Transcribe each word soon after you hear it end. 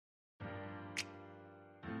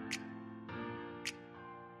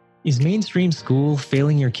Is mainstream school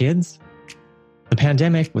failing your kids? The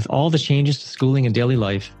pandemic, with all the changes to schooling and daily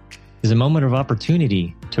life, is a moment of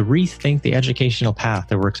opportunity to rethink the educational path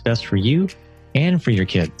that works best for you and for your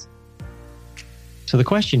kids. So the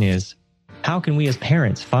question is, how can we as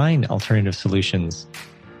parents find alternative solutions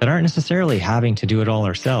that aren't necessarily having to do it all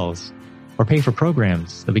ourselves or pay for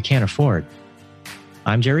programs that we can't afford?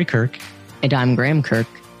 I'm Jerry Kirk. And I'm Graham Kirk.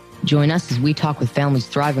 Join us as we talk with families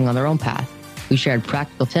thriving on their own path. We shared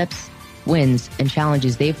practical tips, wins, and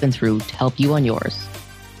challenges they've been through to help you on yours.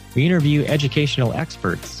 We interview educational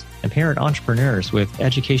experts and parent entrepreneurs with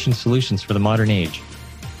education solutions for the modern age,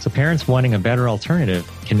 so parents wanting a better alternative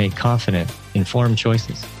can make confident, informed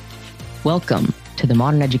choices. Welcome to the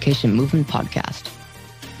Modern Education Movement Podcast.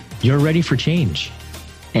 You're ready for change.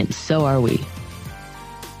 And so are we.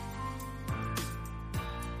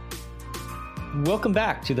 Welcome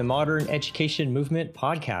back to the Modern Education Movement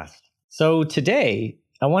Podcast. So today,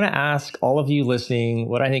 I want to ask all of you listening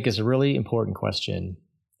what I think is a really important question,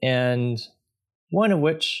 and one of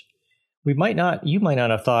which you might not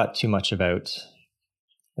have thought too much about.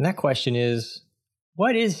 And that question is,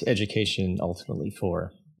 what is education ultimately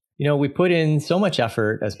for? You know, we put in so much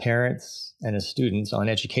effort as parents and as students on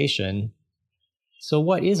education. So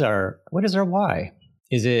what is our why?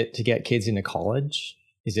 Is it to get kids into college?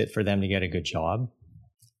 Is it for them to get a good job?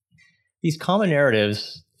 These common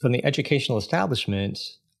narratives from the educational establishment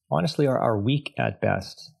honestly are weak at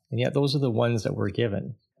best, and yet those are the ones that we're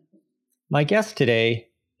given. My guest today,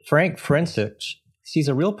 Frank Forencich, sees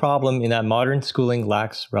a real problem in that modern schooling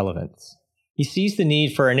lacks relevance. He sees the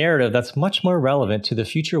need for a narrative that's much more relevant to the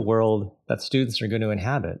future world that students are going to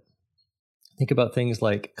inhabit. Think about things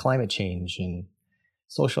like climate change and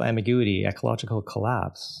social ambiguity, ecological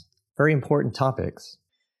collapse, very important topics.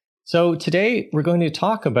 So today we're going to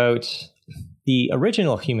talk about the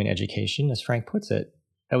original human education, as Frank puts it,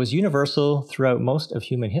 that was universal throughout most of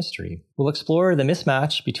human history. We'll explore the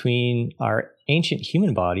mismatch between our ancient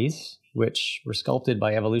human bodies, which were sculpted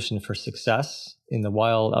by evolution for success in the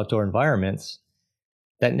wild outdoor environments,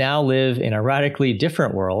 that now live in a radically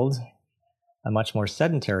different world, a much more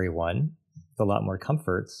sedentary one, with a lot more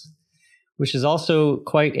comforts, which is also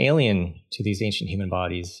quite alien to these ancient human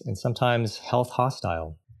bodies and sometimes health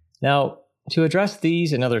hostile. Now, to address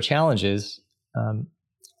these and other challenges,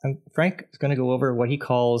 Frank is going to go over what he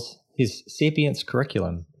calls his Sapience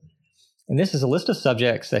curriculum. And this is a list of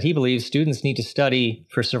subjects that he believes students need to study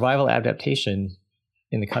for survival adaptation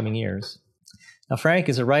in the coming years. Now, Frank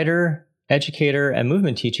is a writer, educator, and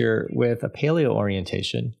movement teacher with a paleo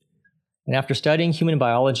orientation. And after studying human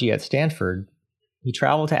biology at Stanford, he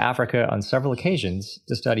traveled to Africa on several occasions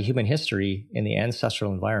to study human history in the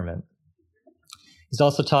ancestral environment. He's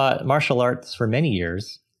also taught martial arts for many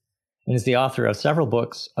years and is the author of several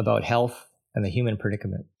books about health and the human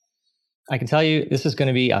predicament. I can tell you this is going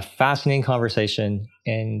to be a fascinating conversation,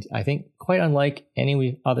 and I think quite unlike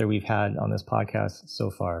any other we've had on this podcast so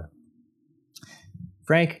far.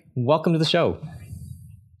 Frank, welcome to the show.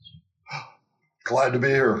 Glad to be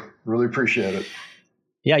here. Really appreciate it.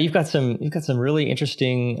 Yeah, you've got some really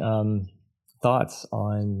interesting thoughts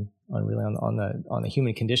on the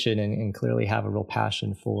human condition, and clearly have a real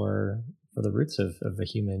passion for the roots of the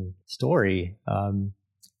human story.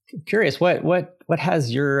 Curious, what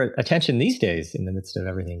has your attention these days in the midst of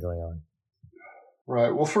everything going on? Right.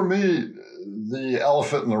 Well, for me, the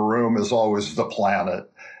elephant in the room is always the planet,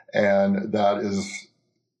 and that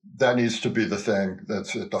needs to be the thing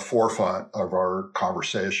that's at the forefront of our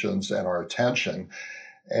conversations and our attention.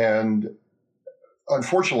 And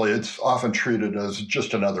unfortunately, it's often treated as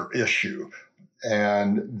just another issue.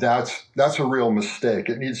 And that's a real mistake.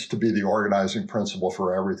 It needs to be the organizing principle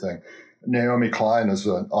for everything. Naomi Klein is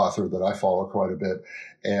an author that I follow quite a bit.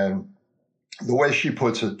 And the way she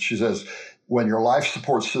puts it, she says, when your life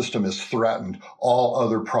support system is threatened, all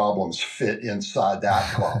other problems fit inside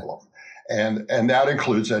that problem. And that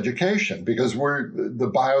includes education, because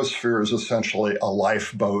the biosphere is essentially a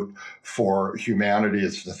lifeboat for humanity.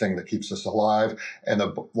 It's the thing that keeps us alive. And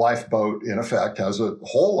the lifeboat, in effect, has a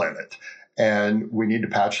hole in it. And we need to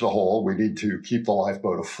patch the hole. We need to keep the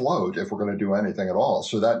lifeboat afloat if we're going to do anything at all.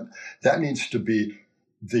 So that needs to be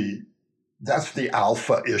that's the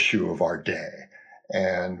alpha issue of our day.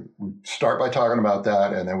 And we start by talking about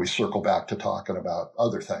that, and then we circle back to talking about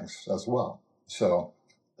other things as well. So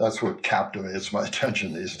that's what captivates my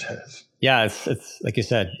attention these days. Yeah, it's like you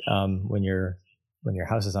said, when your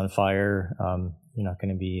house is on fire, you're not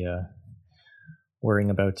going to be worrying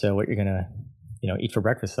about what you're going to eat for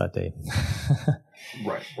breakfast that day.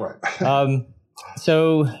 Right.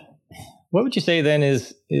 So what would you say then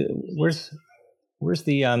is where's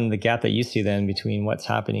the gap that you see then between what's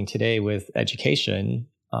happening today with education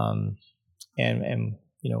and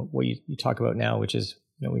what you talk about now, which is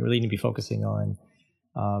we really need to be focusing on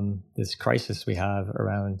this crisis we have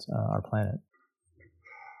around our planet.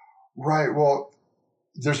 Right. Well,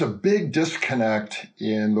 there's a big disconnect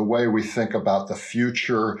in the way we think about the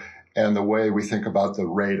future and the way we think about the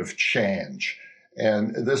rate of change.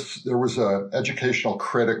 And there was an educational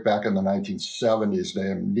critic back in the 1970s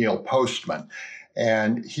named Neil Postman,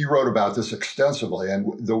 and he wrote about this extensively.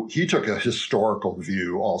 And he took a historical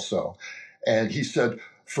view also. And he said,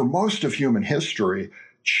 for most of human history,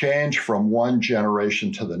 change from one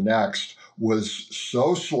generation to the next was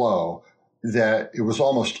so slow that it was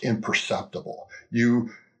almost imperceptible. You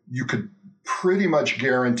could pretty much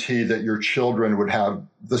guarantee that your children would have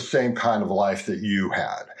the same kind of life that you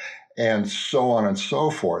had, and so on and so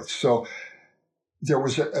forth. So there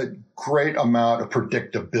was a great amount of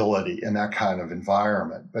predictability in that kind of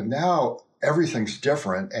environment. But now everything's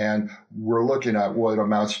different, and we're looking at what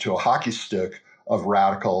amounts to a hockey stick of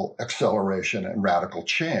radical acceleration and radical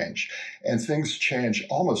change. And things change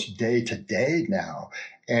almost day to day now.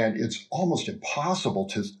 And it's almost impossible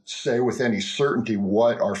to say with any certainty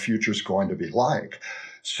what our future is going to be like.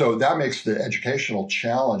 So that makes the educational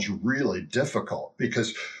challenge really difficult,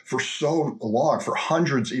 because for so long, for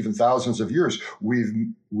hundreds, even thousands of years,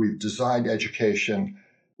 we've designed education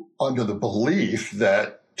under the belief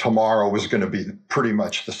that tomorrow was going to be pretty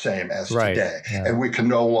much the same as today. Yeah. And we can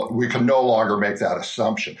no longer make that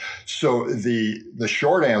assumption. So the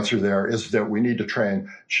short answer there is that we need to train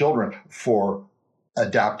children for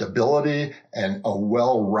adaptability and a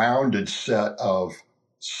well-rounded set of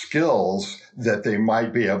skills that they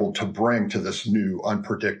might be able to bring to this new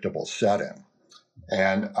unpredictable setting.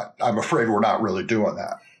 And I'm afraid we're not really doing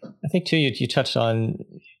that. I think too, you touched on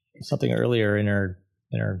something earlier in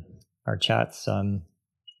our chats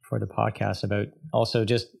for the podcast about also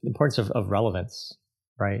just the importance of relevance,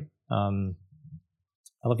 right? I'd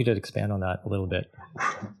love you to expand on that a little bit.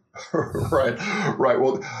 Right.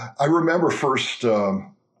 Well, I remember first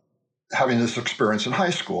having this experience in high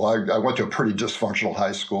school. I went to a pretty dysfunctional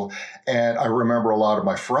high school, and I remember a lot of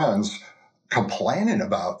my friends complaining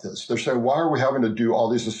about this. They're saying, why are we having to do all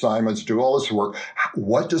these assignments, do all this work?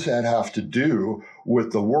 What does that have to do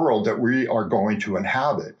with the world that we are going to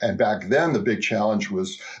inhabit? And back then, the big challenge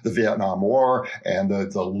was the Vietnam War and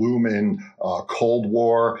the looming Cold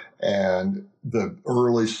War and the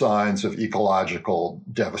early signs of ecological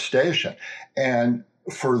devastation. And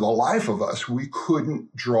for the life of us, we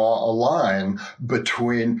couldn't draw a line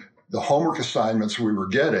between the homework assignments we were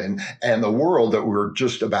getting and the world that we were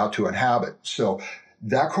just about to inhabit. So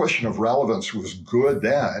that question of relevance was good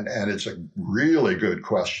then, and it's a really good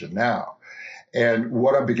question now. And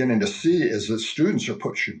what I'm beginning to see is that students are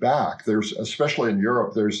pushing back. Especially in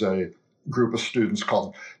Europe, there's a group of students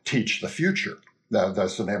called Teach the Future.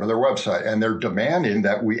 That's the name of their website. And they're demanding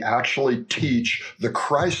that we actually teach the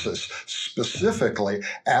crisis specifically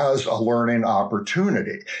as a learning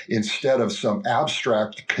opportunity instead of some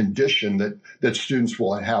abstract condition that students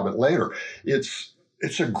will inhabit later. It's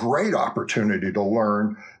a great opportunity to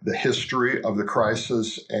learn the history of the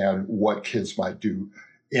crisis and what kids might do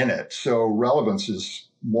in it. So relevance is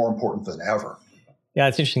more important than ever. Yeah,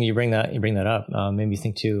 it's interesting you bring that up. Made me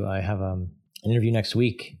think too. I have an interview next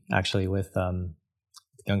week actually with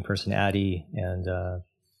young person Addie and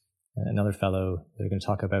another fellow. They're going to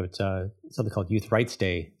talk about something called Youth Rights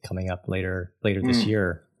Day coming up later this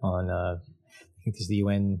year on I think this is the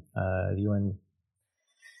UN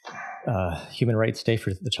Human Rights Day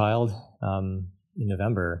for the Child in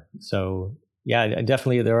November. So yeah,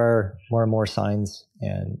 definitely there are more and more signs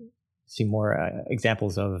and see more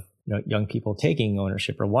examples of young people taking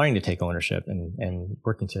ownership or wanting to take ownership and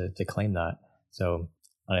working to claim that. So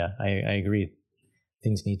yeah, I agree.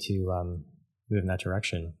 Things need to move in that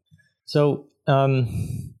direction. So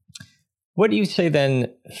what do you say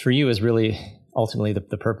then for you is really ultimately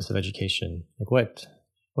the purpose of education? Like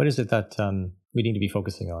what is it that we need to be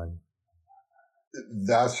focusing on?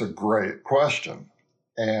 That's a great question.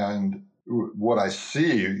 And what I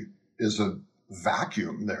see is a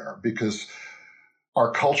vacuum there, because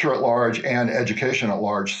our culture at large and education at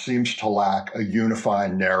large seems to lack a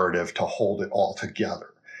unifying narrative to hold it all together.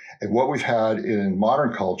 And what we've had in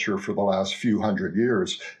modern culture for the last few hundred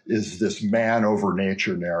years is this man over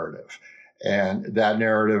nature narrative. And that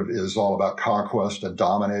narrative is all about conquest and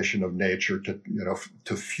domination of nature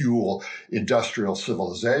to fuel industrial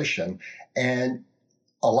civilization. And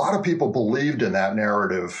a lot of people believed in that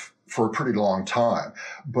narrative for a pretty long time.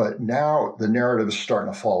 But now the narrative is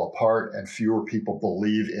starting to fall apart and fewer people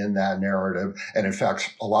believe in that narrative. And in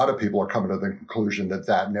fact, a lot of people are coming to the conclusion that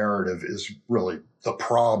that narrative is really the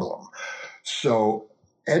problem. So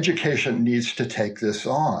education needs to take this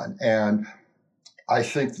on. And I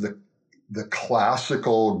think the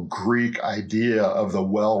classical Greek idea of the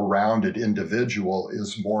well-rounded individual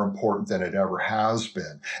is more important than it ever has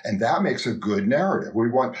been. And that makes a good narrative. We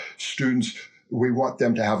want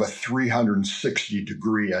them to have a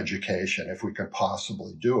 360-degree education if we can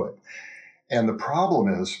possibly do it. And the problem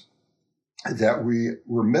is that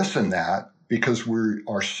we're missing that because we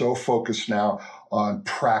are so focused now on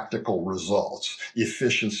practical results,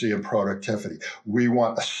 efficiency and productivity. We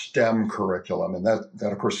want a STEM curriculum, and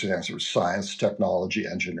that of course stands for science, technology,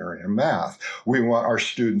 engineering, and math. We want our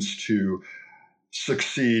students to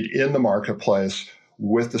succeed in the marketplace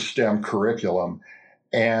with the STEM curriculum.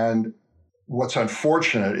 And what's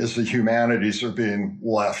unfortunate is the humanities are being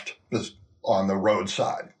left on the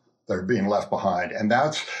roadside. They're being left behind. And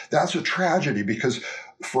that's a tragedy, because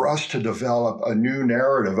for us to develop a new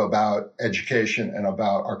narrative about education and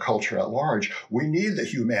about our culture at large, we need the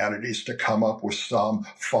humanities to come up with some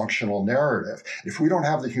functional narrative. If we don't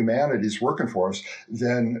have the humanities working for us,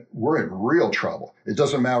 then we're in real trouble. It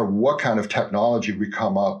doesn't matter what kind of technology we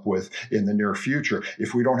come up with in the near future.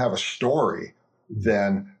 If we don't have a story,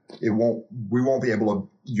 then we won't be able to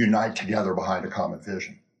unite together behind a common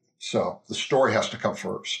vision. So the story has to come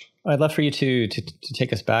first. I'd love for you to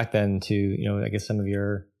take us back then to, I guess some of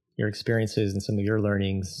your experiences and some of your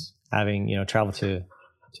learnings, having, traveled to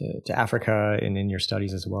Africa and in your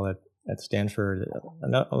studies as well at Stanford,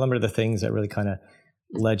 a number of the things that really kind of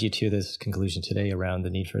led you to this conclusion today around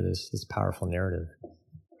the need for this powerful narrative.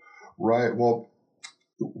 Right. Well,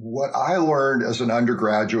 what I learned as an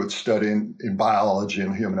undergraduate studying in biology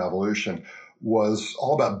and human evolution was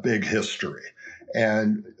all about big history.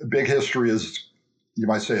 And big history is, you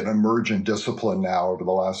might say, an emergent discipline now over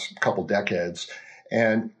the last couple decades.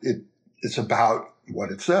 And it's about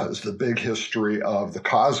what it says, the big history of the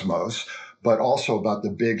cosmos, but also about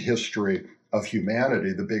the big history of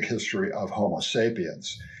humanity, the big history of Homo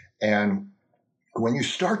sapiens. And when you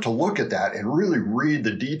start to look at that and really read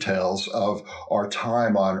the details of our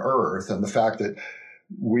time on Earth and the fact that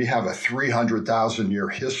we have a 300,000-year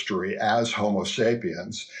history as Homo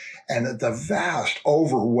sapiens, and that the vast,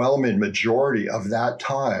 overwhelming majority of that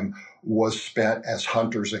time was spent as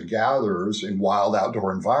hunters and gatherers in wild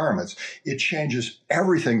outdoor environments, it changes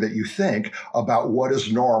everything that you think about what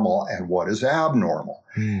is normal and what is abnormal.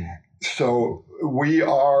 So we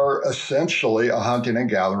are essentially a hunting and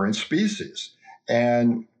gathering species.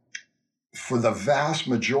 And for the vast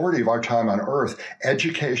majority of our time on Earth,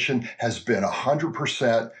 education has been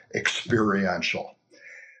 100% experiential.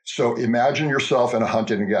 So imagine yourself in a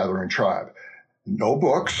hunting and gathering tribe. No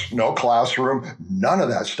books, no classroom, none of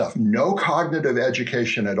that stuff, no cognitive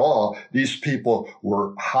education at all. These people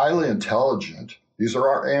were highly intelligent. These are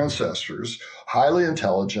our ancestors, highly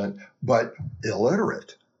intelligent, but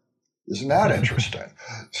illiterate. Isn't that interesting?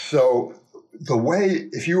 So the way,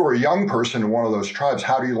 if you were a young person in one of those tribes,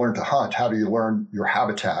 how do you learn to hunt? How do you learn your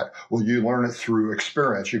habitat? Well, you learn it through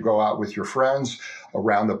experience. You go out with your friends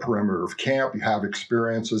around the perimeter of camp. You have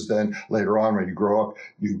experiences. Then later on, when you grow up,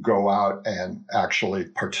 you go out and actually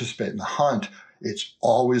participate in the hunt. It's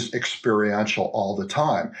always experiential all the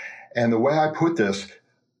time. And the way I put this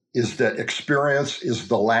is that experience is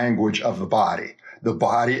the language of the body. The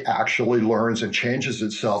body actually learns and changes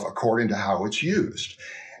itself according to how it's used.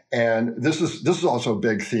 And this is also a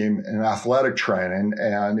big theme in athletic training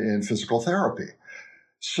and in physical therapy.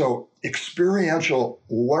 So experiential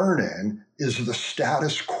learning is the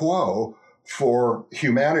status quo for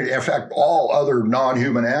humanity. In fact, all other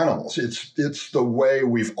non-human animals. It's the way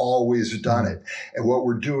we've always done it. And what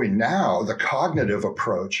we're doing now, the cognitive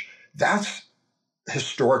approach, that's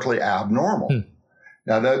historically abnormal.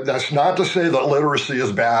 Now, that's not to say that literacy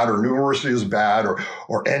is bad or numeracy is bad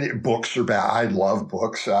or any books are bad. I love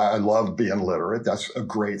books. I love being literate. That's a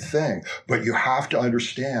great thing. But you have to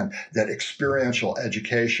understand that experiential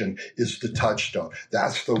education is the touchstone.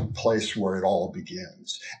 That's the place where it all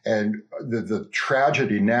begins. And the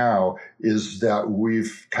tragedy now is that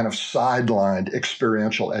we've kind of sidelined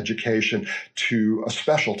experiential education to a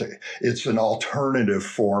specialty. It's an alternative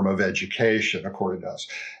form of education, according to us.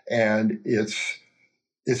 And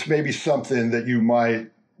it's maybe something that you might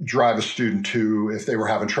drive a student to if they were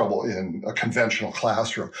having trouble in a conventional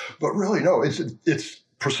classroom. But really, no, it's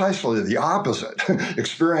precisely the opposite.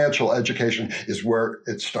 Experiential education is where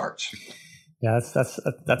it starts. Yeah,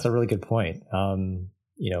 that's a really good point.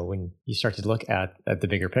 When you start to look at the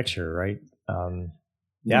bigger picture, right?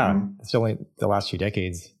 Yeah, it's only the last few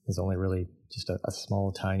decades is only really just a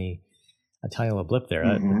tiny little blip there.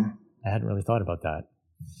 I hadn't really thought about that.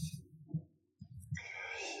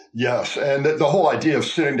 Yes, and the whole idea of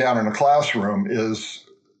sitting down in a classroom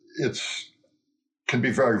can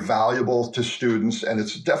be very valuable to students, and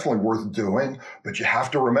it's definitely worth doing, but you have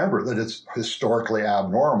to remember that it's historically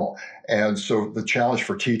abnormal. And so the challenge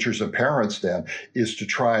for teachers and parents then is to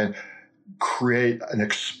try and create an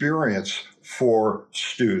experience for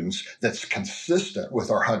students that's consistent with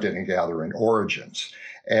our hunting and gathering origins.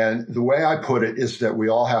 And the way I put it is that we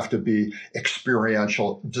all have to be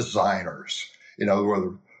experiential designers. In other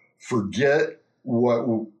words, forget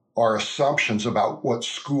what our assumptions about what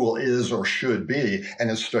school is or should be, and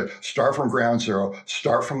instead start from ground zero,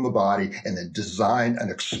 start from the body, and then design an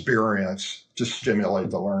experience to stimulate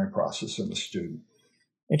the learning process in the student.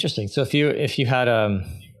 Interesting. So if you had a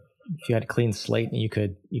clean slate and you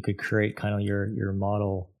could create kind of your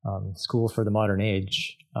model school for the modern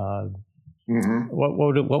age,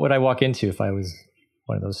 what would I walk into if I was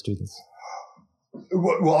one of those students?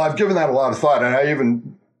 Well, I've given that a lot of thought, and I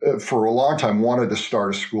even for a long time wanted to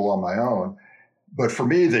start a school on my own. But for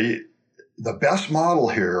me, the best model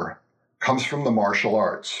here comes from the martial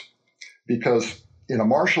arts, because in a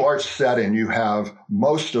martial arts setting, you have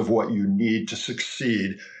most of what you need to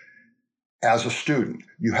succeed as a student.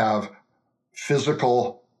 You have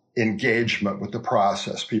physical engagement with the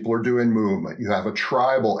process. People are doing movement. You have a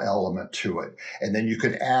tribal element to it. And then you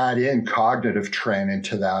could add in cognitive training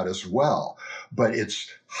to that as well. But it's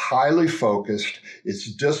highly focused.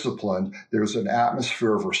 It's disciplined. There's an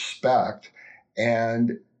atmosphere of respect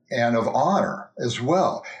and of honor as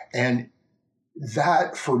well. And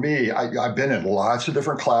that, for me, I've been in lots of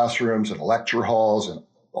different classrooms and lecture halls and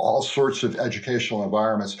all sorts of educational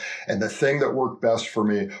environments. And the thing that worked best for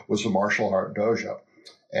me was the martial art dojo.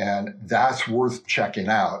 And that's worth checking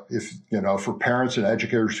out. If, for parents and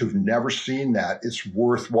educators who've never seen that, it's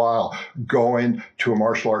worthwhile going to a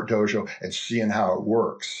martial art dojo and seeing how it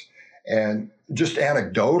works. And just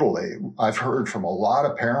anecdotally, I've heard from a lot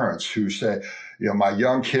of parents who say, my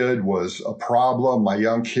young kid was a problem. My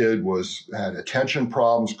young kid had attention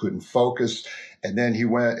problems, couldn't focus. And then he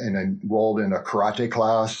went and enrolled in a karate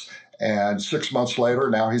class. And 6 months later,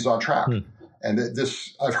 now he's on track. And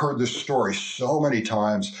I've heard this story so many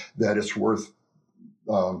times that it's worth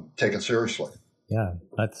taking seriously. Yeah,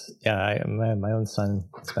 my own son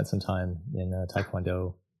spent some time in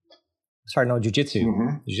Taekwondo.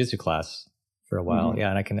 Jiu-jitsu class for a while. Yeah,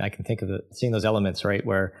 and I can think of seeing those elements, right,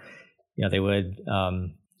 where they would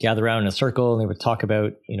gather around in a circle and they would talk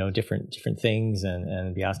about different things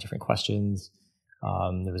and be asked different questions.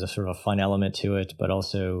 There was a sort of a fun element to it, but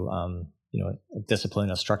also a discipline,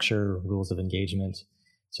 a structure, rules of engagement,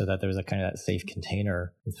 so that there was a kind of that safe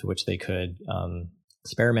container through which they could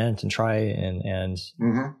experiment and try and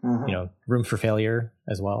room for failure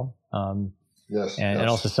as well. And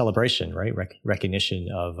also celebration, right? Recognition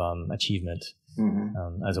of achievement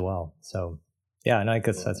as well. So yeah, and I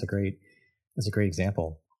guess that's a great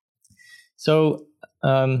example. So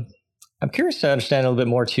I'm curious to understand a little bit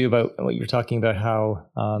more too about what you're talking about, how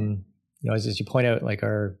as you point out, like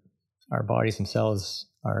our bodies themselves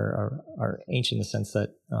are ancient in the sense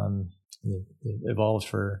that they've evolved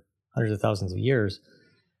for hundreds of thousands of years.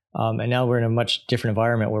 And now we're in a much different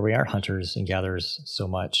environment where we are hunters and gatherers so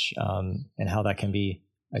much, and how that can be,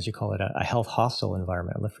 as you call it, a health hostile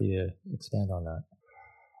environment. I'd love for you to expand on that.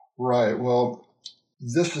 Right. Well,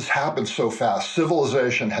 this has happened so fast.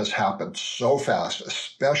 Civilization has happened so fast,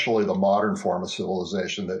 especially the modern form of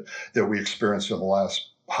civilization that we experienced in the last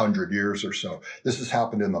 100 years or so. This has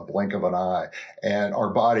happened in the blink of an eye, and our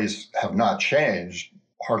bodies have not changed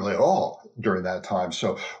hardly at all during that time.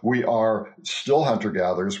 So we are still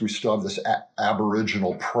hunter-gatherers. We still have this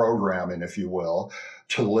aboriginal programming, if you will,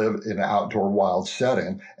 to live in an outdoor wild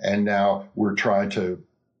setting. And now we're trying to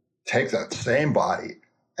take that same body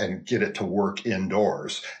and get it to work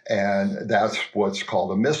indoors. And that's what's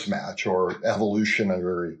called a mismatch, or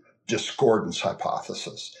evolutionary discordance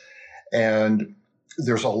hypothesis. And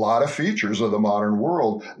there's a lot of features of the modern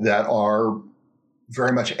world that are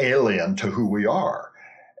very much alien to who we are.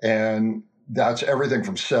 And that's everything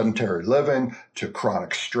from sedentary living to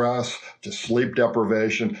chronic stress, to sleep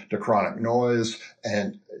deprivation, to chronic noise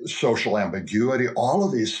and social ambiguity. All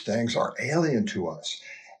of these things are alien to us.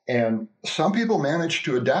 And some people manage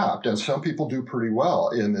to adapt, and some people do pretty well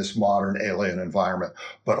in this modern alien environment,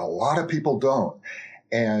 but a lot of people don't.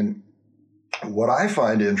 And what I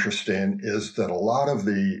find interesting is that a lot of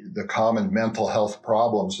the common mental health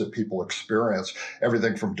problems that people experience,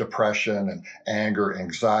 everything from depression and anger,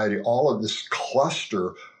 anxiety, all of this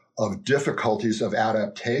cluster of difficulties of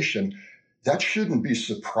adaptation, that shouldn't be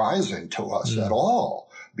surprising to us at all.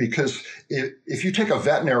 Because if you take a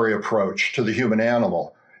veterinary approach to the human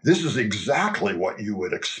animal, this is exactly what you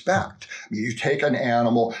would expect. I mean, you take an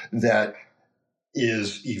animal that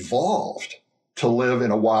is evolved to live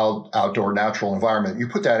in a wild, outdoor, natural environment. You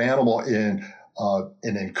put that animal in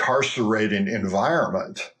an incarcerating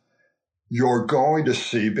environment, you're going to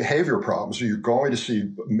see behavior problems. You're going to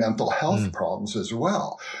see mental health problems as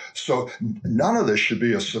well. So none of this should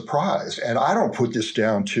be a surprise. And I don't put this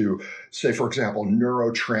down to, say, for example,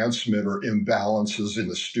 neurotransmitter imbalances in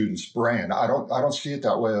the student's brain. I don't see it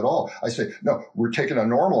that way at all. I say, no, we're taking a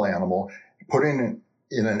normal animal, putting it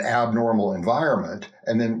in an abnormal environment,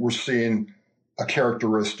 and then we're seeing a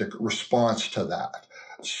characteristic response to that.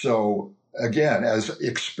 So again, as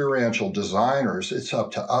experiential designers, it's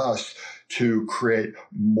up to us to create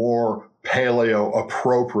more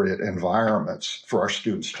paleo-appropriate environments for our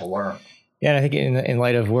students to learn. Yeah, and I think in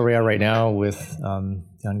light of where we are right now with the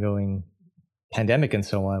ongoing pandemic and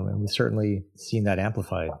so on, we've certainly seen that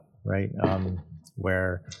amplified, right?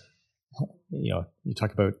 Where, you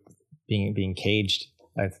talk about being caged.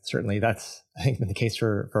 Certainly, that's, I think, been the case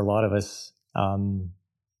for a lot of us.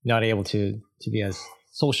 Not able to be as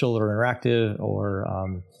social or interactive or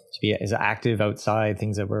to be as active outside,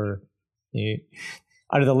 things that were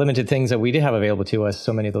out of the limited things that we did have available to us.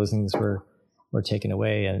 So many of those things were taken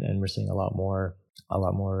away, and we're seeing a lot more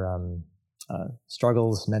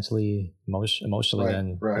struggles mentally, emotionally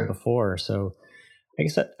than before. So I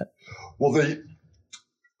guess that. Well,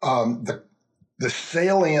 the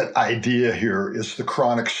salient idea here is the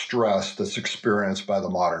chronic stress that's experienced by the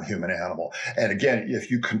modern human animal. And again, if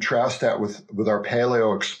you contrast that with our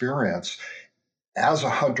paleo experience, as a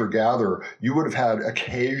hunter-gatherer, you would have had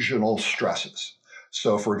occasional stresses.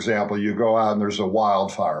 So, for example, you go out and there's a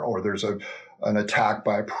wildfire, or there's an attack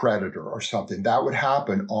by a predator or something. That would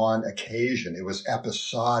happen on occasion. It was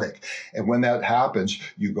episodic. And when that happens,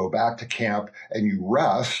 you go back to camp and you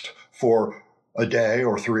rest for a day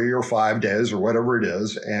or 3 or 5 days or whatever it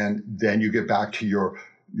is, and then you get back to your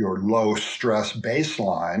low stress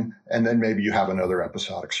baseline, and then maybe you have another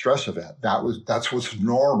episodic stress event. That's what's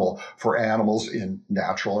normal for animals in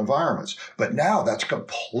natural environments. But now that's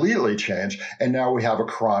completely changed, and now we have a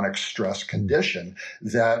chronic stress condition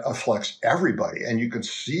that affects everybody. And you can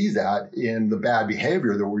see that in the bad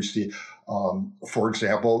behavior that we see, for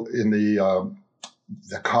example, in the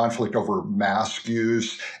conflict over mask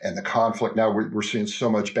use, and the conflict now we're seeing so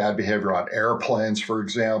much bad behavior on airplanes, for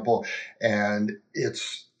example, and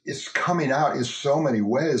it's coming out in so many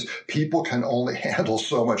ways. People can only handle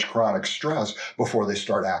so much chronic stress before they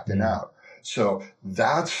start acting out. So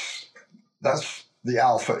that's the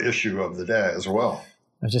alpha issue of the day as well.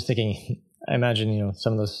 I was just thinking, I imagine,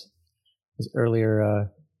 some of those earlier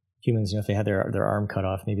humans, if they had their arm cut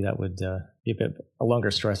off, maybe that would be a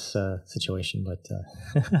longer stress situation. But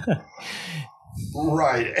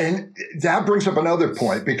right, and that brings up another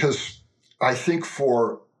point, because I think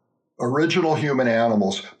for original human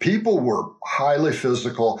animals, people were highly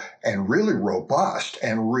physical and really robust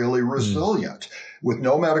and really resilient. With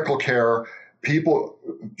no medical care, people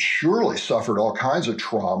surely suffered all kinds of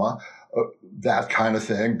trauma, that kind of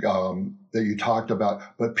thing that you talked about,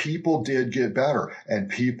 but people did get better and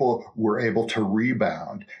people were able to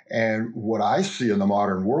rebound. And what I see in the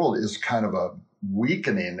modern world is kind of a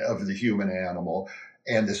weakening of the human animal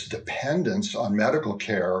and this dependence on medical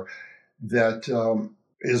care that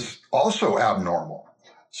is also abnormal.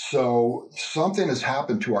 So something has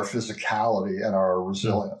happened to our physicality and our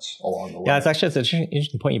resilience along the way. Yeah, that's an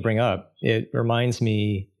interesting point you bring up. It reminds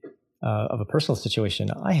me of a personal situation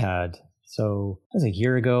I had. So it was a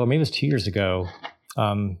year ago, or maybe it was 2 years ago.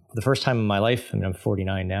 For the first time in my life, I mean, I'm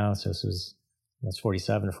 49 now, so this was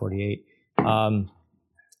 47 or 48.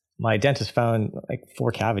 My dentist found like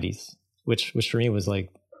 4 cavities, which for me was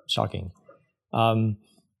like shocking.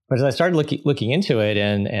 But as I started looking into it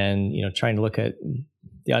and trying to look at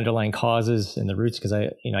the underlying causes and the roots, because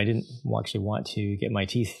I didn't actually want to get my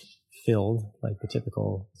teeth filled like the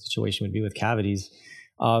typical situation would be with cavities.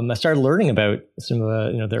 I started learning about some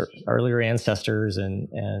of their earlier ancestors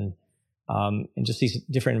and just these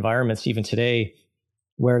different environments even today,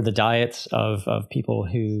 where the diets of people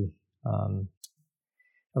who are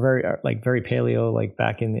very paleo, like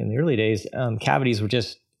back in the early days, cavities were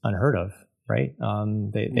just unheard of. Right.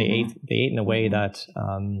 They ate in a way that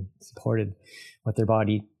supported what their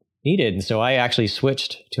body needed. And so I actually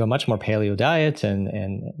switched to a much more paleo diet and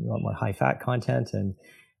a lot more high fat content and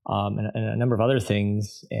a number of other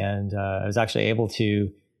things. And I was actually able to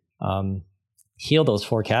heal those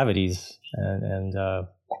 4 cavities and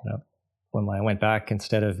when I went back,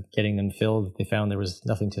 instead of getting them filled, they found there was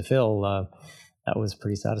nothing to fill. That was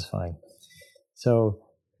pretty satisfying. So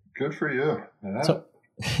good for you. Yeah.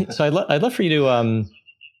 So I'd love for you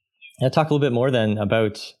to talk a little bit more then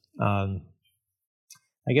about,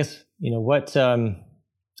 I guess,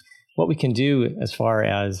 what we can do as far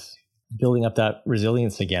as building up that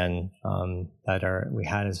resilience again that we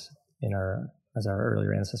had as our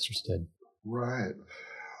earlier ancestors did. Right.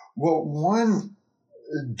 Well, one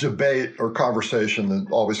debate or conversation that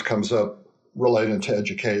always comes up related to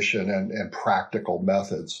education and practical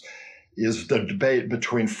methods is the debate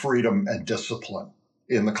between freedom and discipline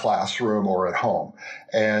in the classroom or at home.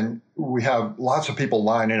 And we have lots of people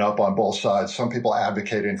lining up on both sides. Some people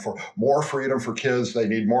advocating for more freedom for kids. They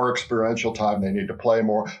need more experiential time. They need to play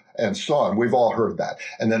more, and so on. We've all heard that.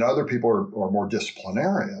 And then other people are more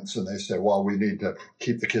disciplinarians, and they say, well, we need to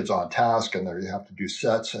keep the kids on task, and you have to do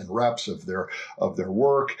sets and reps of their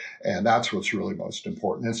work, and that's what's really most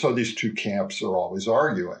important. And so these two camps are always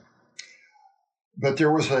arguing. But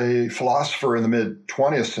there was a philosopher in the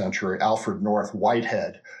mid-20th century, Alfred North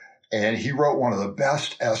Whitehead, and he wrote one of the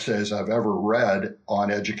best essays I've ever read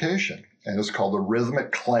on education, and it's called The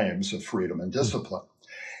Rhythmic Claims of Freedom and Discipline.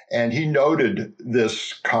 And he noted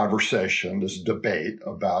this conversation, this debate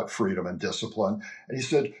about freedom and discipline, and he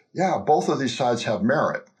said, yeah, both of these sides have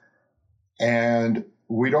merit, and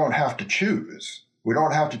we don't have to choose. We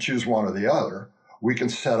don't have to choose one or the other. We can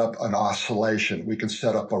set up an oscillation. We can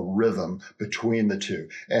set up a rhythm between the two.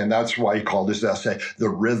 And that's why he called his essay, The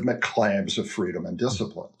Rhythmic Claims of Freedom and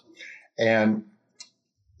Discipline. And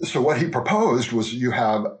so what he proposed was you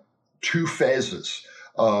have two phases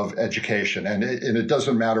of education. And it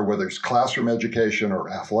doesn't matter whether it's classroom education or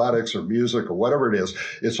athletics or music or whatever it is,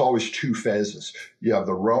 it's always two phases. You have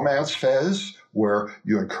the romance phase, where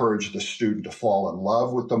you encourage the student to fall in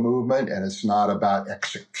love with the movement, and it's not about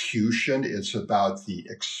execution, it's about the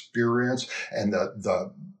experience and the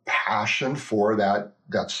passion for that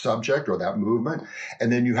subject or that movement.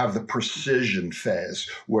 And then you have the precision phase,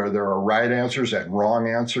 where there are right answers and wrong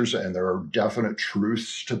answers, and there are definite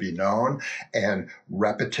truths to be known and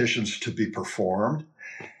repetitions to be performed.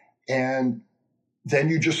 And then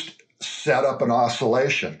you just set up an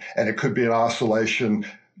oscillation, and it could be an oscillation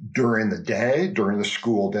during the day, during the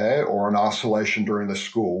school day, or an oscillation during the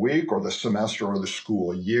school week or the semester or the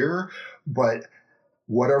school year. But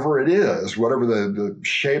whatever it is, whatever the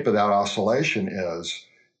shape of that oscillation is,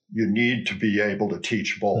 you need to be able to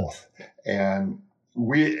teach both. And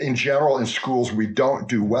we, in general, in schools, we don't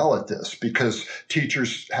do well at this because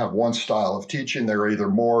teachers have one style of teaching. They're either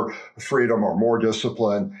more freedom or more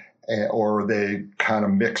discipline, or they kind of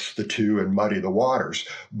mix the two and muddy the waters.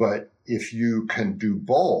 But if you can do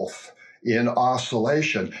both in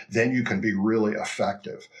oscillation, then you can be really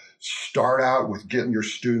effective. Start out with getting your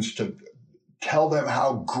students to tell them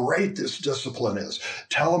how great this discipline is.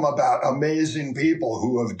 Tell them about amazing people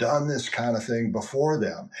who have done this kind of thing before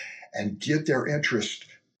them, and get their interest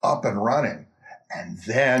up and running, and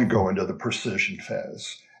then go into the precision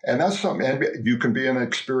phase. And that's something, and you can be an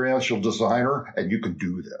experiential designer and you can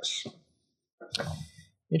do this.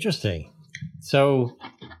 Interesting. So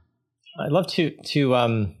I'd love to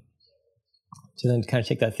then kind of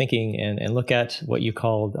take that thinking and look at what you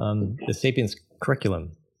called the Sapiens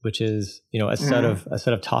curriculum, which is, a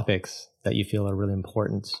set of topics that you feel are really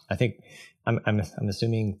important. I think I'm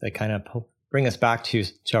assuming they kind of bring us back to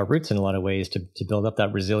our roots in a lot of ways to build up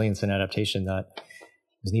that resilience and adaptation that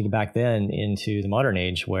was needed back then into the modern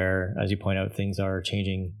age, where, as you point out, things are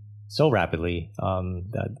changing so rapidly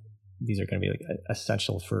that these are going to be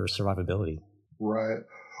essential for survivability. Right.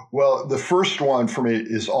 Well, the first one for me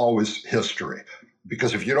is always history,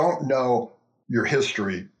 because if you don't know your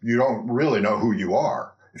history, you don't really know who you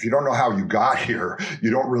are. If you don't know how you got here,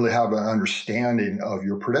 you don't really have an understanding of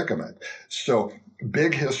your predicament. So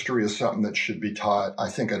big history is something that should be taught, I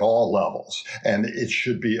think, at all levels, and it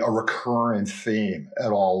should be a recurring theme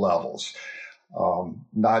at all levels.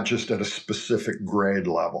 Not just at a specific grade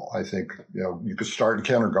level. I think, you could start in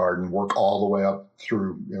kindergarten, work all the way up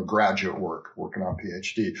through, graduate work, working on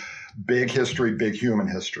PhD. Big history, big human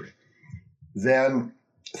history. Then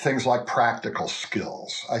things like practical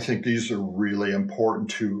skills. I think these are really important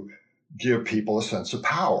to give people a sense of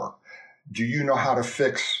power. Do you know how to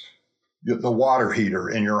fix the water heater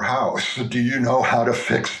in your house? Do you know how to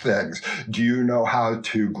fix things? Do you know how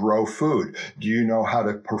to grow food? Do you know how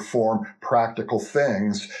to perform practical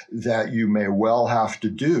things that you may well have to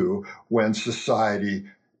do when society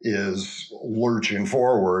is lurching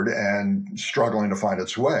forward and struggling to find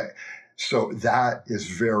its way? So that is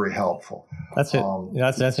very helpful. That's it.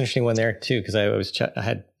 That's an interesting one there too, because I was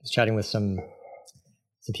chatting with some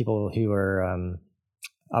some people who were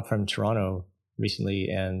up from Toronto recently,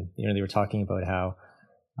 and they were talking about how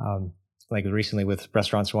like recently with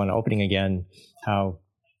restaurants opening again, how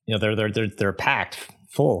they're packed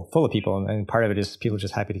full of people, and part of it is people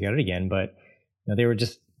just happy to get it again. But they were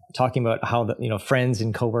just talking about how the friends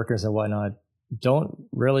and coworkers and whatnot don't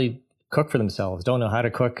really cook for themselves, don't know how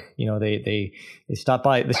to cook. They stop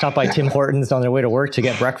by Tim Hortons on their way to work to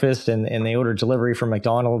get breakfast, and they order delivery from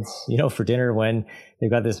McDonald's for dinner, when they've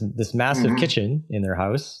got this massive kitchen in their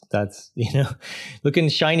house that's looking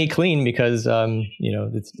shiny clean because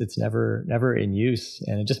it's never in use.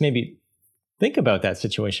 And it just made me think about that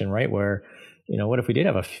situation, right, where what if we did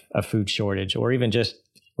have a food shortage, or even just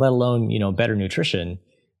let alone better nutrition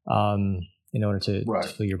in order to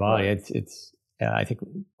fill your body. It's I think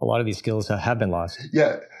a lot of these skills have been lost.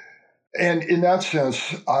 Yeah. And in that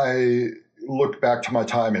sense, I look back to my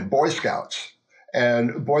time in Boy Scouts.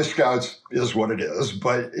 And Boy Scouts is what it is,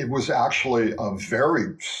 but it was actually a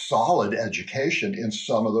very solid education in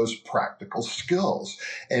some of those practical skills.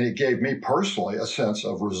 And it gave me personally a sense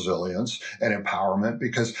of resilience and empowerment,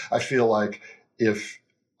 because I feel like if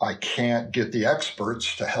I can't get the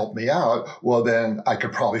experts to help me out, well, then I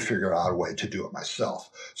could probably figure out a way to do it myself.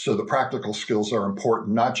 So the practical skills are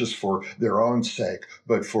important, not just for their own sake,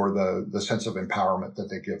 but for the sense of empowerment that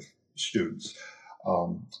they give students.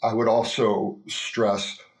 I would also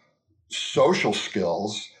stress social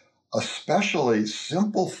skills, especially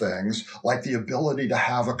simple things like the ability to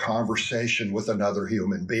have a conversation with another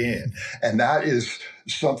human being. And that is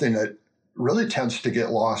something that really tends to get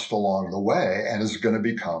lost along the way and is going to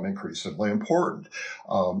become increasingly important.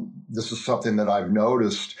 This is something that I've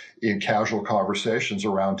noticed in casual conversations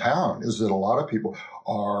around town, is that a lot of people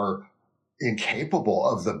are incapable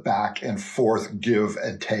of the back and forth give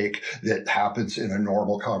and take that happens in a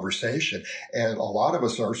normal conversation. And a lot of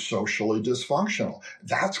us are socially dysfunctional.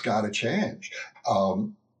 That's got to change.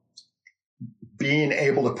 Being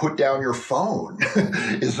able to put down your phone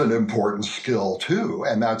is an important skill too.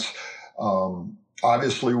 And that's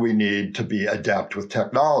obviously we need to be adept with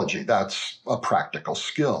technology. That's a practical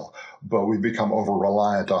skill, but we've become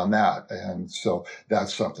over-reliant on that. And so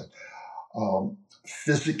that's something.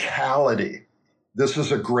 Physicality. This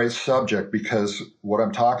is a great subject, because what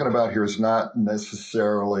I'm talking about here is not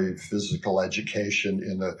necessarily physical education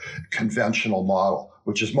in the conventional model,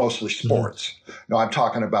 which is mostly sports. No, I'm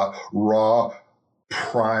talking about raw,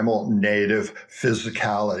 primal, native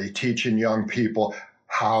physicality, teaching young people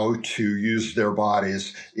how to use their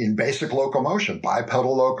bodies in basic locomotion,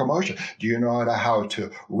 bipedal locomotion. Do you know how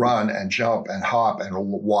to run and jump and hop and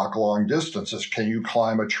walk long distances? Can you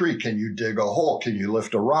climb a tree? Can you dig a hole? Can you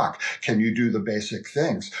lift a rock? Can you do the basic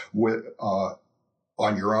things with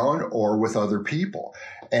on your own or with other people?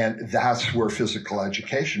 And that's where physical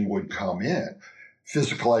education would come in.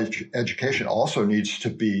 Physical education also needs to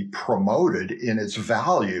be promoted in its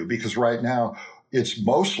value, because right now it's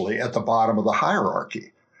mostly at the bottom of the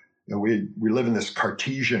hierarchy. We live in this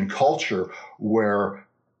Cartesian culture where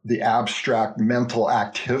the abstract mental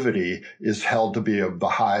activity is held to be of the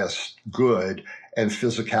highest good, and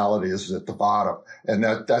physicality is at the bottom. And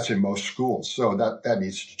that's in most schools. So that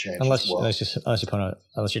needs to change as well.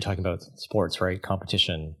 Unless you're talking about sports, right?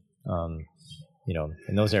 Competition,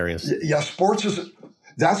 in those areas. Yeah, sports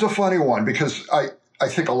that's a funny one, because I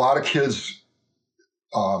think a lot of kids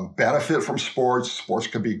benefit from sports. Sports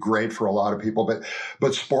can be great for a lot of people,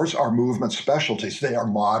 but sports are movement specialties. They are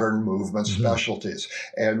modern movement specialties.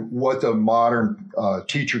 And what the modern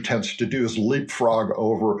teacher tends to do is leapfrog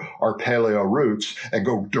over our paleo roots and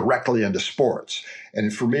go directly into sports.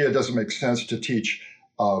 And for me, it doesn't make sense to teach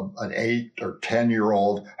an 8 or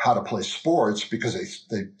 10-year-old how to play sports, because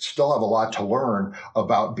they still have a lot to learn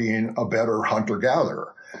about being a better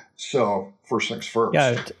hunter-gatherer. So first things first.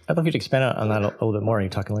 Yeah, I'd love you to expand on that a little bit more.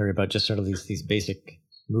 You're talking, Larry, about just sort of these basic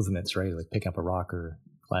movements, right? Like picking up a rock or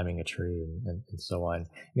climbing a tree and so on.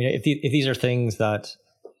 I mean, if these are things that,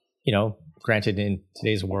 granted in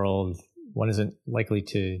today's world, one isn't likely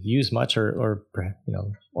to use much or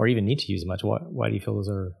even need to use much. Why do you feel those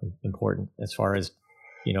are important as far as,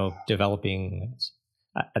 developing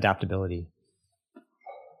adaptability?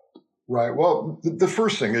 Right. Well, the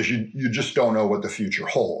first thing is you just don't know what the future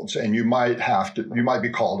holds, and you might be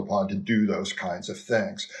called upon to do those kinds of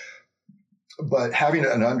things. But having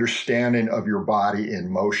an understanding of your body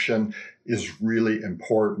in motion is really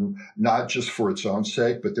important, not just for its own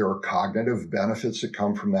sake, but there are cognitive benefits that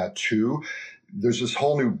come from that too. There's this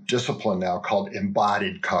whole new discipline now called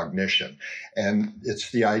embodied cognition, and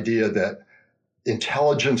it's the idea that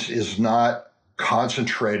intelligence is not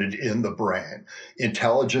concentrated in the brain.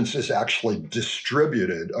 Intelligence is actually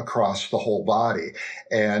distributed across the whole body.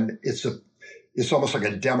 And it's almost like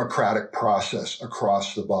a democratic process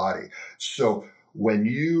across the body. So when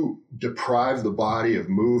you deprive the body of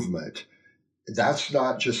movement, that's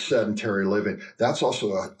not just sedentary living. That's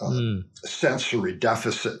also a sensory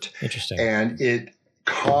deficit. Interesting. And it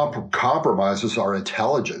compromises our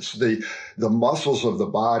intelligence. The muscles of the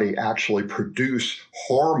body actually produce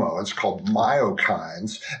hormones called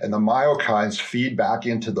myokines, and the myokines feed back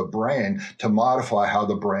into the brain to modify how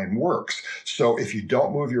the brain works. So if you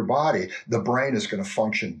don't move your body, the brain is going to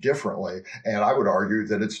function differently. And I would argue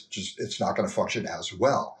that it's not going to function as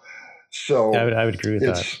well. So I would agree with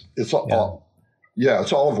that. It's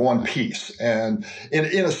all of one piece. And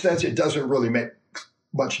in a sense, it doesn't really make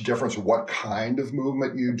much difference what kind of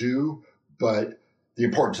movement you do, but the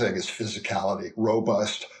important thing is physicality,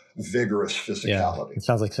 robust, vigorous physicality. Yeah, it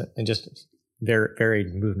sounds like, and just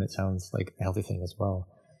varied movement sounds like a healthy thing as well.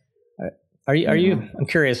 Are you? I'm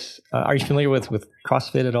curious. Are you familiar with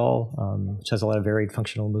CrossFit at all, which has a lot of varied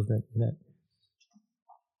functional movement in it?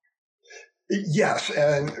 Yes,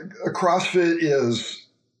 and CrossFit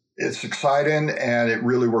it's exciting and it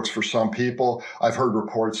really works for some people. I've heard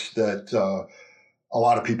reports that a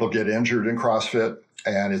lot of people get injured in CrossFit,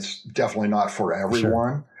 and it's definitely not for everyone.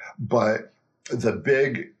 Sure. But the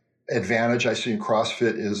big advantage I see in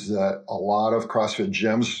CrossFit is that a lot of CrossFit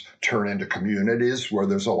gyms turn into communities where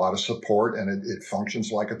there's a lot of support, and it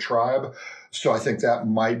functions like a tribe. So I think that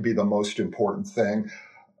might be the most important thing.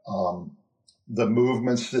 The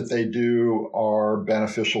movements that they do are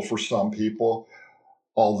beneficial for some people,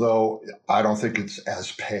 although I don't think it's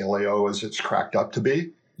as paleo as it's cracked up to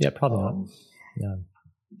be. Yeah, probably not.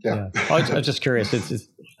 Yeah. I was just curious. It's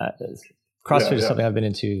CrossFit is something I've been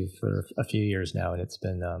into for a few years now, and it's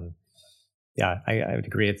been, I would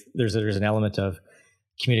agree. There's an element of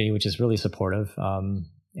community which is really supportive,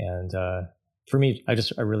 and for me,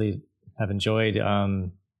 I really have enjoyed a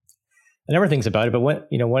number of things about it. But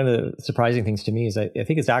one of the surprising things to me is I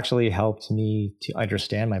think it's actually helped me to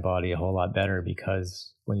understand my body a whole lot better,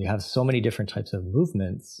 because when you have so many different types of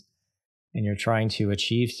movements, and you're trying to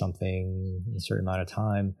achieve something in a certain amount of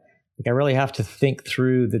time, like I really have to think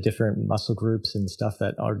through the different muscle groups and stuff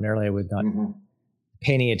that ordinarily I would not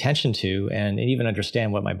pay any attention to, and even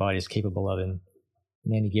understand what my body is capable of in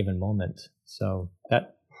any given moment. So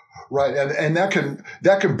that. Right. And that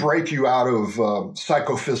can break you out of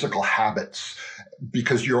psychophysical habits,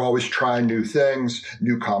 because you're always trying new things,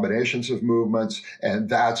 new combinations of movements, and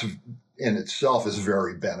that's in itself is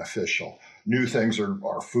very beneficial. New things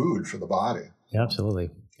are food for the body. Yeah, absolutely.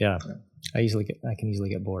 Yeah. I can easily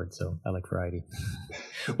get bored, so I like variety.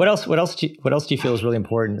 What else do you feel is really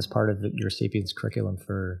important as part of your Sapiens curriculum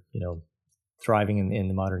for, thriving in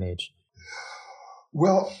the modern age?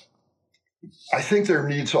 Well, I think there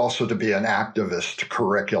needs also to be an activist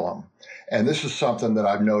curriculum. And this is something that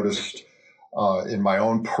I've noticed in my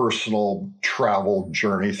own personal travel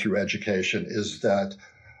journey through education, is that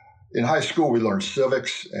in high school, we learned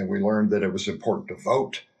civics, and we learned that it was important to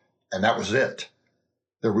vote, and that was it.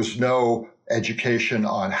 There was no education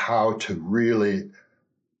on how to really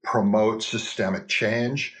promote systemic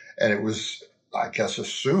change, and it was, I guess,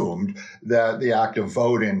 assumed that the act of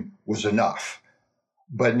voting was enough.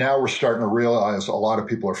 But now we're starting to realize a lot of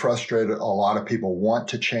people are frustrated. A lot of people want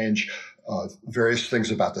to change various things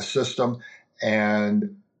about the system,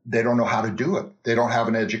 and they don't know how to do it. They don't have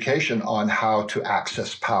an education on how to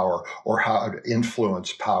access power or how to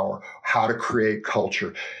influence power, how to create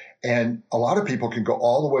culture. And a lot of people can go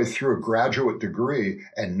all the way through a graduate degree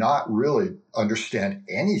and not really understand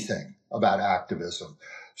anything about activism.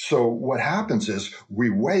 So what happens is we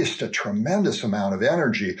waste a tremendous amount of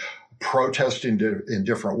energy protesting in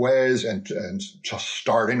different ways and just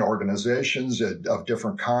starting organizations of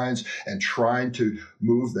different kinds and trying to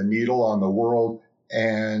move the needle on the world.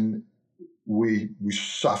 And we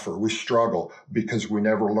suffer, we struggle because we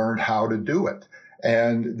never learned how to do it.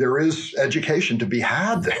 And there is education to be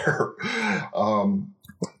had there.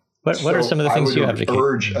 What are some of the things you have to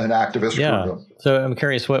urge an activist program? So I'm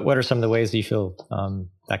curious, what are some of the ways that you feel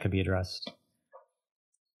that could be addressed?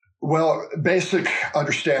 Well, basic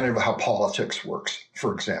understanding of how politics works,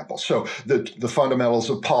 for example. So the fundamentals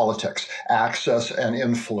of politics, access and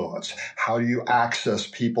influence. How do you access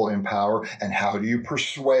people in power, and how do you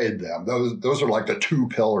persuade them? Those are like the two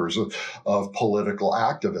pillars of political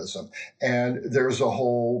activism. And there's a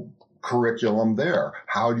whole curriculum there.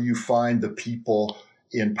 How do you find the people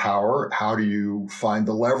in power? How do you find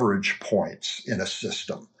the leverage points in a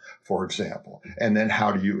system, for example? And then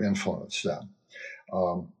how do you influence them?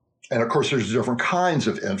 And of course, there's different kinds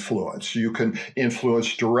of influence. You can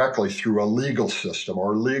influence directly through a legal system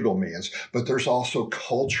or legal means, but there's also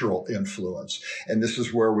cultural influence. And this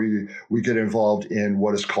is where we get involved in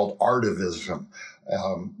what is called artivism,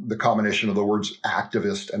 the combination of the words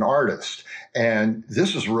activist and artist. And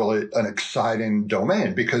this is really an exciting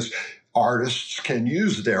domain because artists can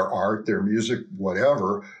use their art, their music,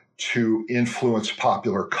 whatever, to influence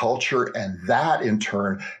popular culture, and that in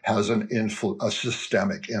turn has a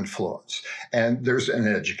systemic influence. And there's an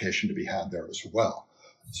education to be had there as well.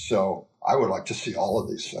 So I would like to see all of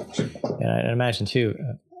these things. And I imagine too,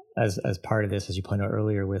 as part of this, as you pointed out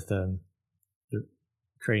earlier, with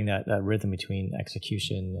creating that rhythm between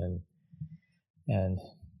execution and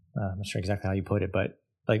I'm not sure exactly how you put it, but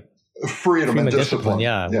like freedom and discipline.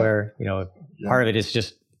 Yeah, where part of it is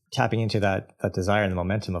just tapping into that desire and the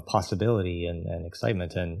momentum of possibility and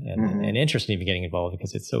excitement and interest in even getting involved,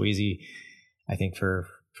 because it's so easy, I think, for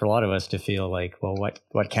a lot of us to feel like, well,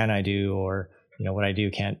 what can I do, or what I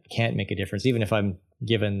do can't make a difference, even if I'm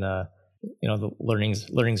given the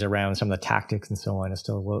learnings around some of the tactics and so on. It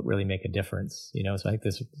still won't really make a difference. So I think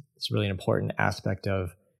this is really an important aspect of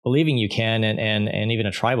believing you can, and even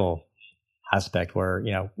a tribal aspect where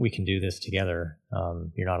we can do this together.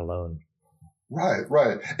 You're not alone.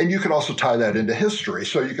 Right. And you can also tie that into history.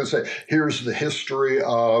 So you can say, here's the history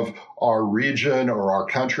of our region or our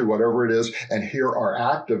country, whatever it is, and here are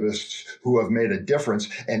activists who have made a difference,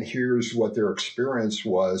 and here's what their experience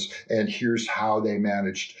was, and here's how they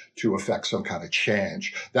managed to affect some kind of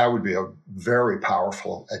change. That would be a very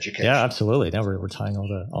powerful education. Yeah, absolutely. Now we're tying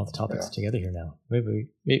all the topics together here now. Maybe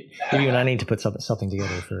you and I need to put something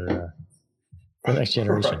together for the next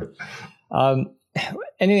generation. Right.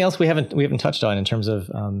 Anything else we haven't touched on in terms of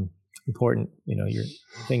important, your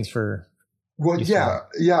things for? Well,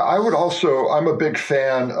 I would also. I'm a big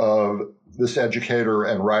fan of this educator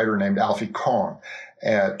and writer named Alfie Kohn,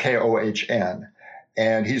 Kohn,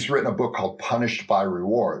 and he's written a book called Punished by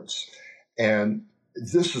Rewards, and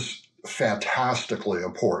this is fantastically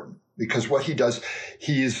important. Because what he does,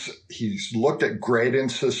 he's looked at grading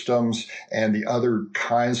systems and the other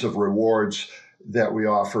kinds of rewards that we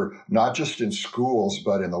offer, not just in schools,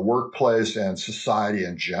 but in the workplace and society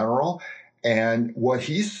in general. And what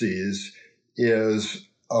he sees is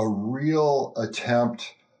a real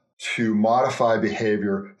attempt to modify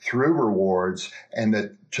behavior through rewards, and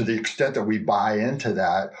that to the extent that we buy into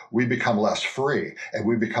that, we become less free and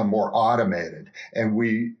we become more automated. And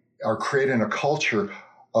we are creating a culture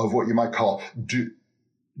of what you might call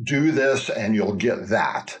do this and you'll get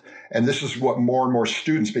that. And this is what more and more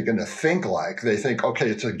students begin to think like. They think, okay,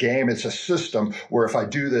 it's a game, it's a system where if I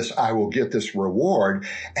do this, I will get this reward.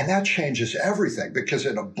 And that changes everything because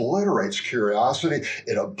it obliterates curiosity.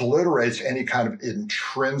 It obliterates any kind of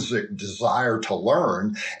intrinsic desire to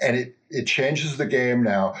learn. And it changes the game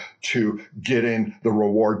now to getting the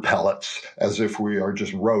reward pellets as if we are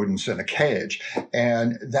just rodents in a cage.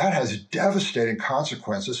 And that has devastating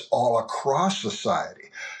consequences all across society.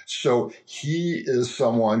 So he is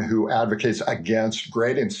someone who advocates against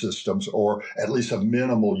grading systems, or at least a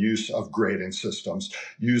minimal use of grading systems.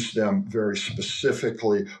 Use them very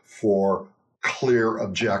specifically for clear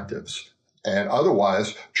objectives. And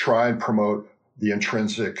otherwise, try and promote the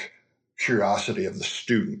intrinsic curiosity of the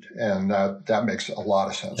student. And that makes a lot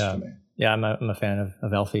of sense to me. Yeah, I'm a fan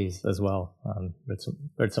of Alfie's as well.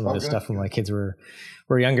 Read some of his stuff when my kids were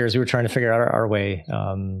younger, as we were trying to figure out our way,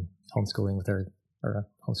 homeschooling with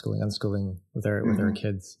unschooling with our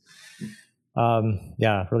kids.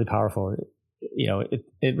 Really powerful.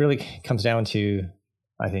 It really comes down to,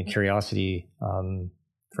 I think, curiosity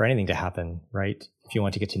for anything to happen, right? If you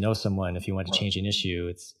want to get to know someone, if you want to change an issue,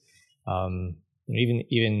 it's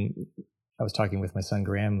even I was talking with my son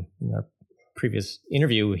Graham in our previous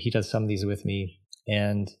interview. He does some of these with me,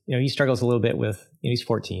 and he struggles a little bit with. He's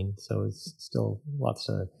 14, so it's still lots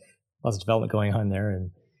of development going on there,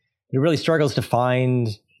 and he really struggles to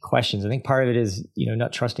find questions. I think part of it is,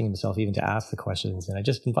 not trusting himself even to ask the questions. And I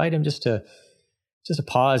just invite him just to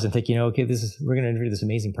pause and think, okay, we're going to interview this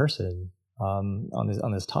amazing person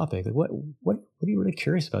on this topic. Like, what are you really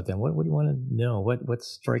curious about them? What do you want to know? What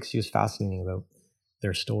strikes you as fascinating about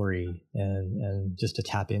their story? And just to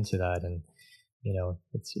tap into that. And,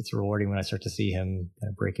 it's rewarding when I start to see him kind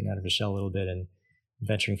of breaking out of his shell a little bit and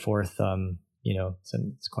venturing forth, some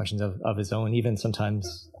questions of his own, even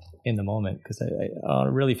sometimes in the moment, because I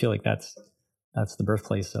really feel like that's the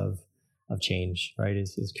birthplace of change, right?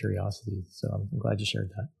 Is curiosity. So I'm glad you shared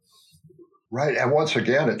that. Right, and once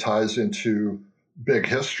again, it ties into big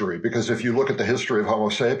history, because if you look at the history of Homo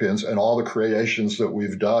sapiens and all the creations that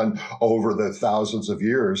we've done over the thousands of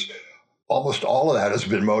years, almost all of that has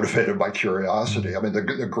been motivated by curiosity. I mean, the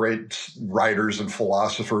great writers and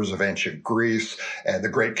philosophers of ancient Greece and the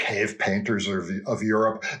great cave painters of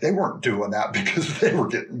Europe, they weren't doing that because they were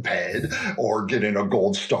getting paid or getting a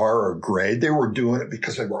gold star or a grade. They were doing it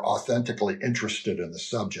because they were authentically interested in the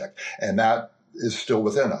subject. And that is still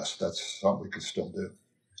within us. That's something we can still do.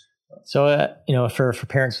 So, for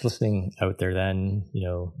parents listening out there, then,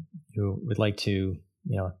 who would like to,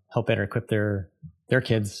 help better equip their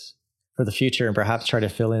kids for the future and perhaps try to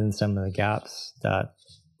fill in some of the gaps that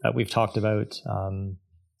we've talked about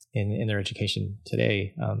in their education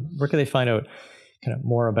today, where can they find out kind of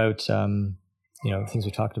more about, things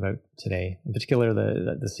we talked about today, in particular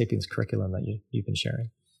the Sapiens curriculum that you've been sharing?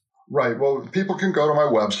 Right. Well, people can go to my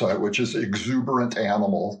website, which is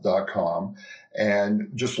exuberantanimal.com, and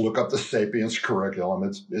just look up the Sapiens curriculum.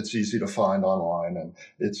 It's easy to find online, and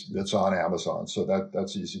it's on Amazon, so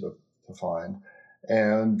that's easy to find.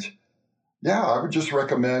 And yeah, I would just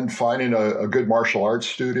recommend finding a good martial arts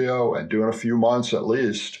studio and doing a few months at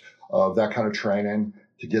least of that kind of training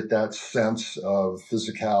to get that sense of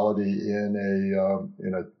physicality in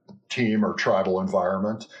a team or tribal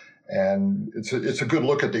environment. And it's a good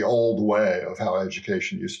look at the old way of how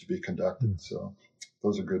education used to be conducted. So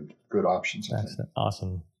those are good options. That's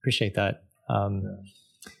awesome. Appreciate that.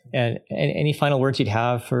 And any final words you'd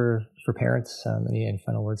have for parents? Any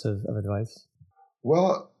final words of advice?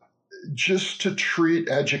 Well, just to treat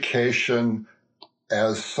education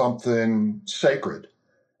as something sacred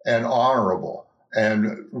and honorable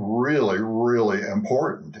and really, really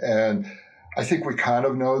important. And I think we kind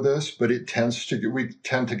of know this, but we tend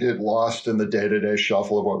to get lost in the day-to-day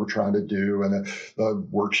shuffle of what we're trying to do and the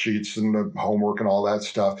worksheets and the homework and all that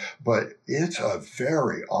stuff. But it's a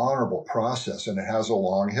very honorable process, and it has a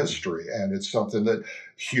long history, and it's something that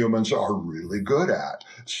humans are really good at.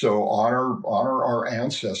 So honor our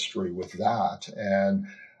ancestry with that, and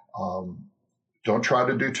don't try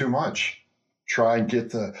to do too much. Try and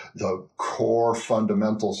get the core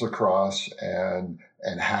fundamentals across and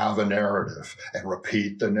have a narrative and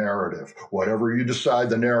repeat the narrative. Whatever you decide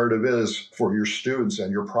the narrative is for your students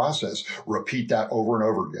and your process, repeat that over and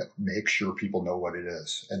over again. Make sure people know what it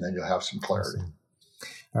is, and then you'll have some clarity. Awesome.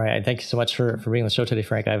 All right. Thank you so much for being on the show today,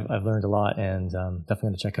 Frank. I've learned a lot, and definitely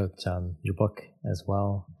going to check out your book as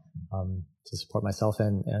well to support myself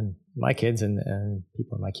and my kids and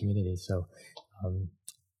people in my community. So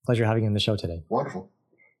pleasure having you on the show today. Wonderful.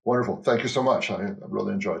 Thank you so much. I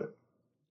really enjoyed it.